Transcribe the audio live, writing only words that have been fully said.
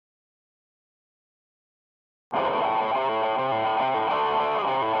Seesaw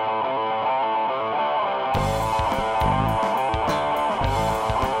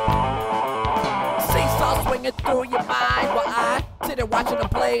swinging through your mind while I sit here watching a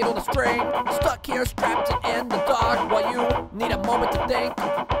blade on a string. Stuck here strapped in the dark while you need a moment to think.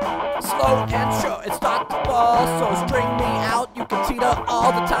 Slow and sure it starts to fall, so string me out. You can teeter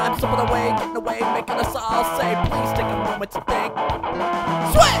all the time, slipping away, getting away, making us all say, please take a moment to think.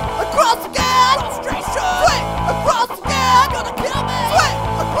 Swing across again, frustration. Swing across again, gonna kill me. Swing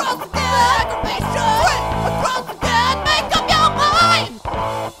across again, aggravation. Swing across again, make up your mind.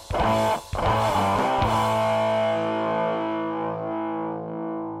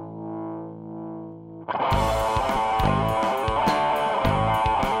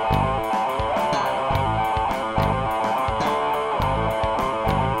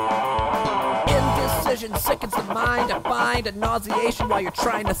 Indecision sickens the mind. I find a nauseation while you're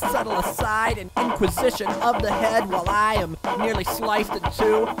trying to settle aside. An inquisition of the head while I am nearly sliced in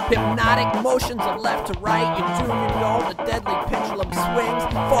two. Hypnotic motions of left to right. You do know the deadly pendulum swings,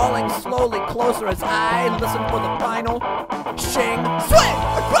 falling slowly closer as I listen for the final shing. Swing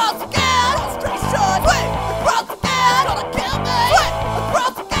across again, frustration. Swing across again, gonna kill me. Swing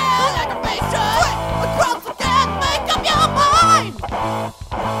across again, aggravation. Swing across again, make up your mind.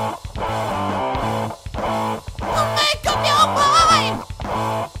 Make up your mind.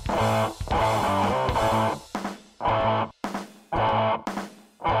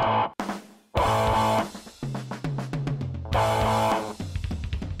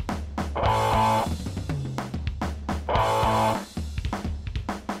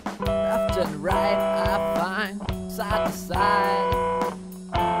 Left and right I find, side to side,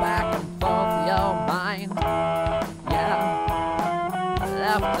 back and forth your mind. Yeah,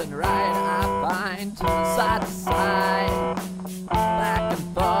 left and right I find, side to side, back and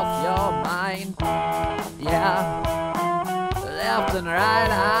forth your mind. Yeah, left and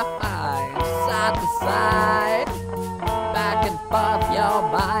right I find, side to side, back and forth your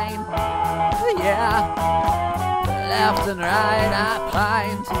mind. Yeah, left and right I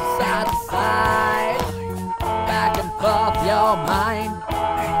find, side to side, back and forth your mind.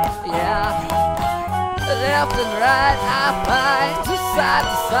 Yeah, left and right I find, side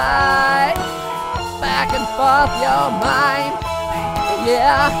to side, back and forth your mind.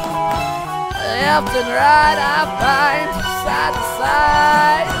 Yeah, left and right I find, side to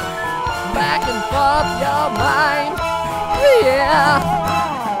side, back and forth your mind. Yeah.